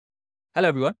Hello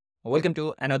everyone, welcome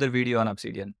to another video on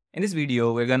Obsidian. In this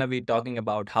video, we're gonna be talking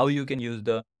about how you can use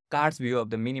the cards view of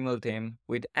the minimal theme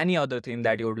with any other theme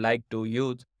that you would like to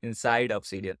use inside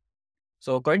Obsidian.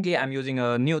 So currently I'm using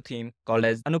a new theme called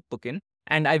as Anupukin,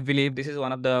 and I believe this is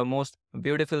one of the most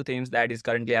beautiful themes that is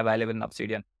currently available in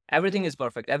Obsidian. Everything is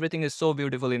perfect, everything is so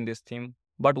beautiful in this theme.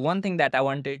 But one thing that I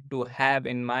wanted to have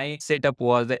in my setup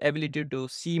was the ability to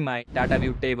see my data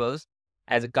view tables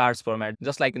as a cards format,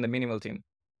 just like in the minimal theme.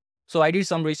 So I did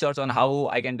some research on how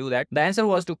I can do that. The answer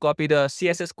was to copy the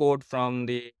CSS code from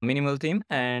the minimal theme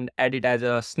and add it as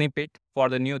a snippet for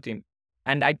the new theme.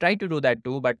 And I tried to do that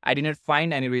too, but I didn't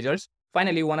find any results.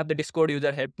 Finally, one of the Discord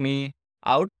user helped me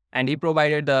out and he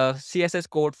provided the CSS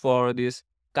code for this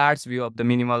cards view of the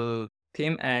minimal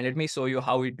theme. And let me show you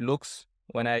how it looks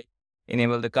when I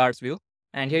enable the cards view.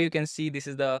 And here you can see this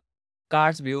is the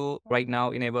cards view right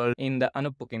now enabled in the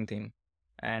Anupukin theme.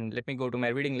 And let me go to my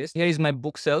reading list. Here is my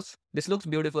bookshelf. This looks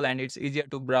beautiful and it's easier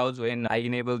to browse when I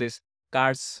enable this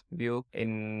cards view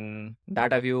in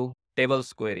data view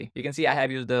tables query. You can see I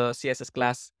have used the CSS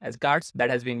class as cards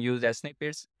that has been used as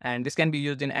snippets, and this can be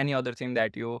used in any other thing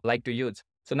that you like to use.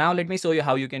 So now let me show you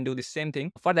how you can do the same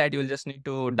thing. For that, you will just need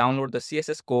to download the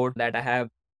CSS code that I have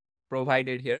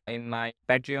provided here in my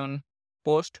Patreon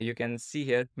post. You can see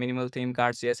here minimal theme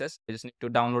card CSS. You just need to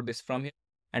download this from here.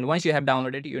 And once you have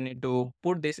downloaded, you need to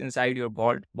put this inside your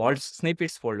Vault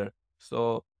snippets folder.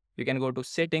 So you can go to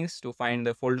settings to find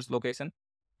the folder's location.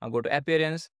 I'll go to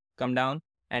appearance, come down,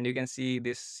 and you can see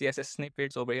this CSS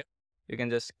snippets over here. You can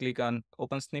just click on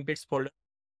open snippets folder.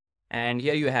 And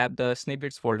here you have the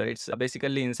snippets folder. It's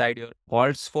basically inside your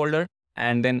Vaults folder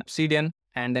and then Obsidian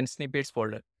and then snippets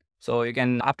folder. So you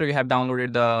can, after you have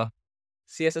downloaded the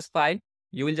CSS file,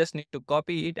 you will just need to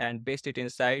copy it and paste it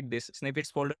inside this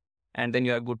snippets folder, and then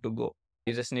you are good to go.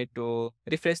 You just need to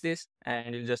refresh this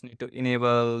and you just need to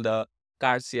enable the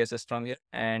card CSS from here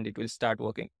and it will start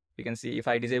working. You can see if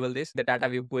I disable this, the data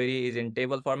view query is in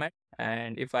table format,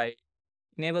 and if I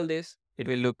enable this, it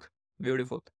will look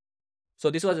beautiful. So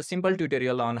this was a simple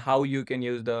tutorial on how you can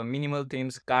use the minimal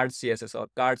themes cards CSS or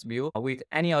cards view with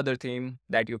any other theme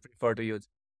that you prefer to use.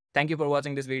 Thank you for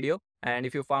watching this video. And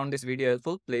if you found this video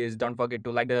helpful, please don't forget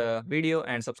to like the video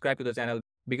and subscribe to the channel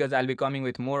because I'll be coming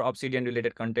with more Obsidian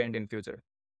related content in future.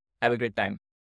 Have a great time.